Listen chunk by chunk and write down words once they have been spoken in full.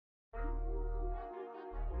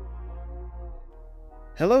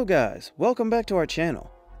Hello guys, welcome back to our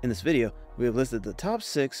channel. In this video, we have listed the top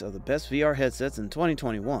 6 of the best VR headsets in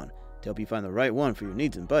 2021 to help you find the right one for your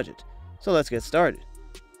needs and budget. So let's get started.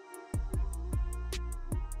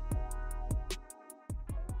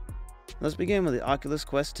 Let's begin with the Oculus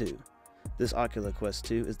Quest 2. This Oculus Quest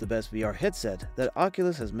 2 is the best VR headset that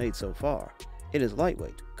Oculus has made so far. It is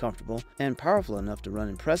lightweight, comfortable, and powerful enough to run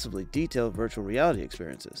impressively detailed virtual reality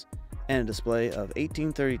experiences. And a display of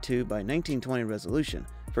 1832 by 1920 resolution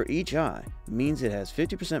for each eye means it has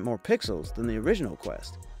 50% more pixels than the original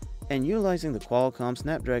Quest. And utilizing the Qualcomm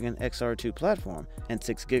Snapdragon XR2 platform and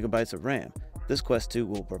 6 GB of RAM, this Quest 2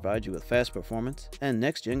 will provide you with fast performance and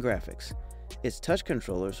next-gen graphics. Its touch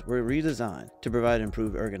controllers were redesigned to provide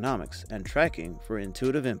improved ergonomics and tracking for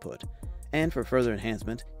intuitive input. And for further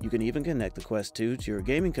enhancement, you can even connect the Quest 2 to your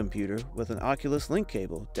gaming computer with an Oculus Link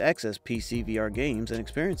cable to access PC VR games and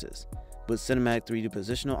experiences. With cinematic 3D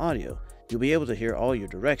positional audio, you'll be able to hear all your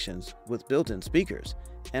directions with built-in speakers.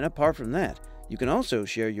 And apart from that, you can also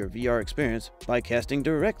share your VR experience by casting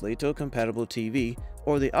directly to a compatible TV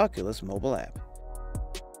or the Oculus mobile app.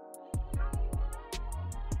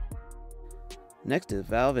 Next is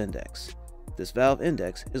Valve Index. This Valve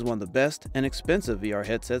Index is one of the best and expensive VR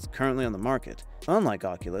headsets currently on the market. Unlike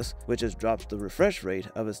Oculus, which has dropped the refresh rate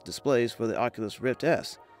of its displays for the Oculus Rift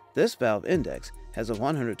S, this Valve Index has a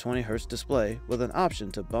 120Hz display with an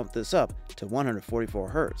option to bump this up to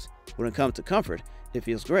 144Hz. When it comes to comfort, it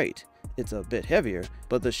feels great. It's a bit heavier,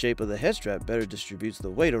 but the shape of the head strap better distributes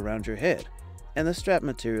the weight around your head. And the strap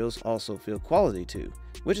materials also feel quality too,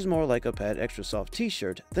 which is more like a Pad Extra Soft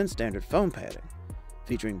t-shirt than standard foam padding.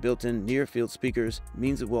 Featuring built-in near-field speakers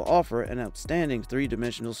means it will offer an outstanding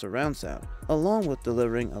 3-dimensional surround sound, along with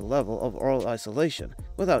delivering a level of aural isolation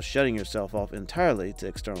without shutting yourself off entirely to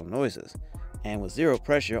external noises. And with zero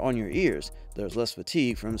pressure on your ears, there's less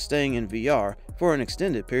fatigue from staying in VR for an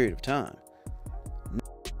extended period of time.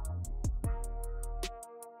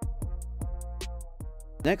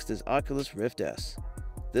 Next is Oculus Rift S.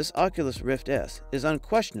 This Oculus Rift S is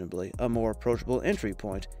unquestionably a more approachable entry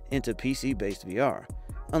point into PC-based VR.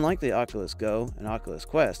 Unlike the Oculus Go and Oculus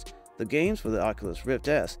Quest, the games for the Oculus Rift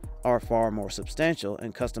S are far more substantial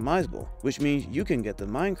and customizable, which means you can get the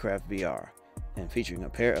Minecraft VR. And featuring a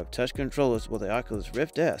pair of touch controllers with the Oculus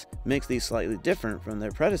Rift S makes these slightly different from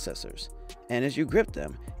their predecessors. And as you grip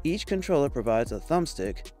them, each controller provides a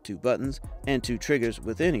thumbstick, 2 buttons, and 2 triggers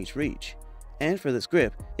within each reach. And for this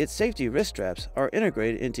grip, its safety wrist straps are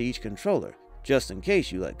integrated into each controller, just in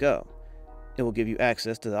case you let go. It will give you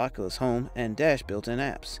access to the Oculus Home and Dash built-in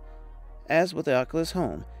apps. As with the Oculus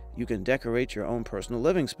Home, you can decorate your own personal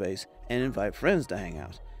living space and invite friends to hang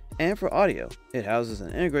out. And for audio, it houses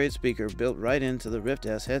an integrated speaker built right into the Rift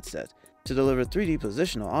S headset to deliver 3D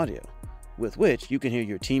positional audio, with which you can hear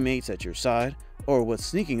your teammates at your side or what's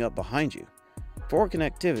sneaking up behind you. For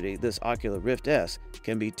connectivity, this Oculus Rift S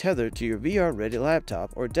can be tethered to your VR-ready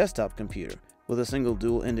laptop or desktop computer with a single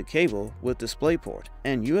dual-ended cable with DisplayPort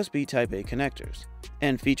and USB Type-A connectors.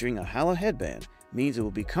 And featuring a halo headband means it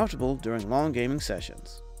will be comfortable during long gaming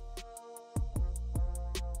sessions.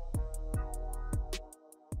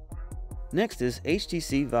 Next is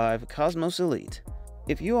HTC Vive Cosmos Elite.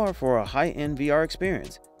 If you are for a high-end VR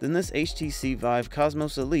experience, then this HTC Vive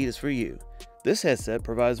Cosmos Elite is for you. This headset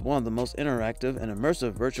provides one of the most interactive and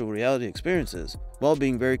immersive virtual reality experiences while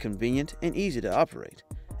being very convenient and easy to operate.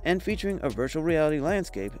 And featuring a virtual reality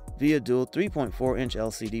landscape via dual 3.4-inch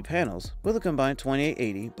LCD panels with a combined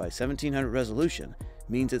 2880 by 1700 resolution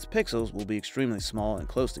means its pixels will be extremely small and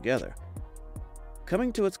close together.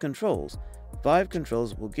 Coming to its controls, Vive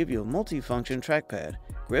controls will give you a multi-function trackpad,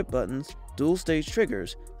 grip buttons, dual-stage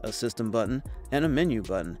triggers, a system button, and a menu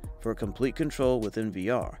button for complete control within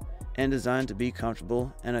VR. And designed to be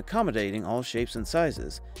comfortable and accommodating all shapes and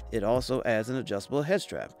sizes, it also adds an adjustable head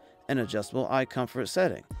strap, an adjustable eye comfort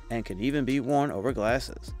setting, and can even be worn over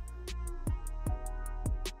glasses.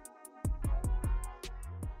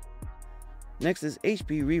 Next is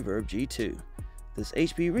HP Reverb G2. This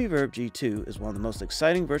HP Reverb G2 is one of the most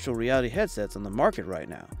exciting virtual reality headsets on the market right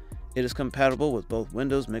now. It is compatible with both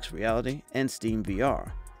Windows Mixed Reality and Steam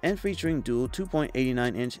VR, and featuring dual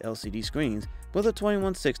 2.89-inch LCD screens with a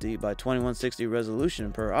 2160 by 2160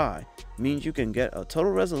 resolution per eye means you can get a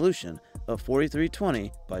total resolution of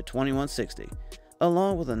 4320 by 2160,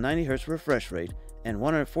 along with a 90Hz refresh rate and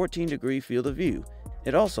 114-degree field of view.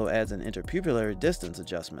 It also adds an interpupillary distance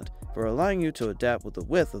adjustment for allowing you to adapt with the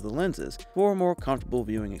width of the lenses for a more comfortable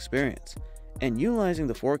viewing experience. And utilizing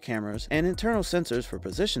the 4 cameras and internal sensors for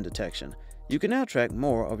position detection, you can now track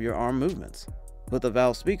more of your arm movements. With the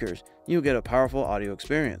Valve speakers, you'll get a powerful audio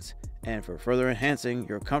experience, And for further enhancing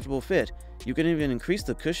your comfortable fit, you can even increase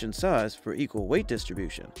the cushion size for equal weight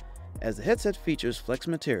distribution, as the headset features flex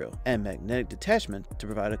material and magnetic detachment to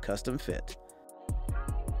provide a custom fit.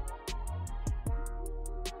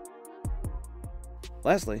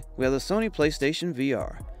 Lastly, we have the Sony PlayStation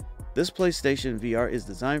VR. This PlayStation VR is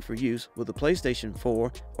designed for use with the PlayStation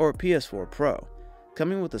 4 or PS4 Pro.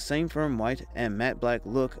 Coming with the same firm white and matte black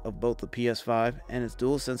look of both the PS5 and its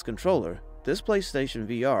DualSense controller, this PlayStation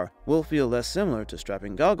VR will feel less similar to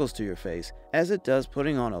strapping goggles to your face as it does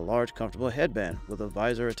putting on a large comfortable headband with a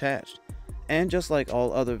visor attached. And just like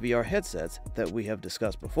all other VR headsets that we have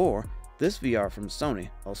discussed before, this VR from Sony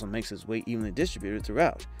also makes its weight evenly distributed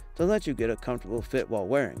throughout to let you get a comfortable fit while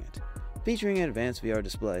wearing it. Featuring an advanced VR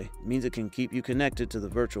display means it can keep you connected to the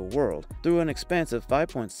virtual world through an expansive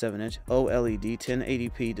 5.7-inch OLED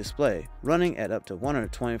 1080p display running at up to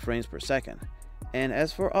 120 frames per second. And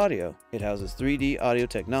as for audio, it houses 3D audio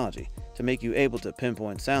technology to make you able to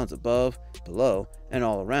pinpoint sounds above, below, and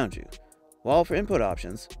all around you. While for input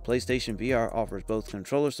options, PlayStation VR offers both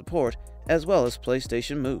controller support as well as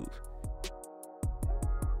PlayStation Move.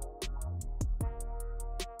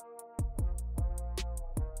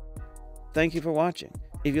 Thank you for watching.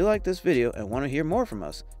 If you like this video and want to hear more from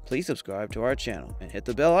us, please subscribe to our channel and hit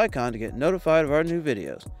the bell icon to get notified of our new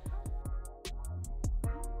videos.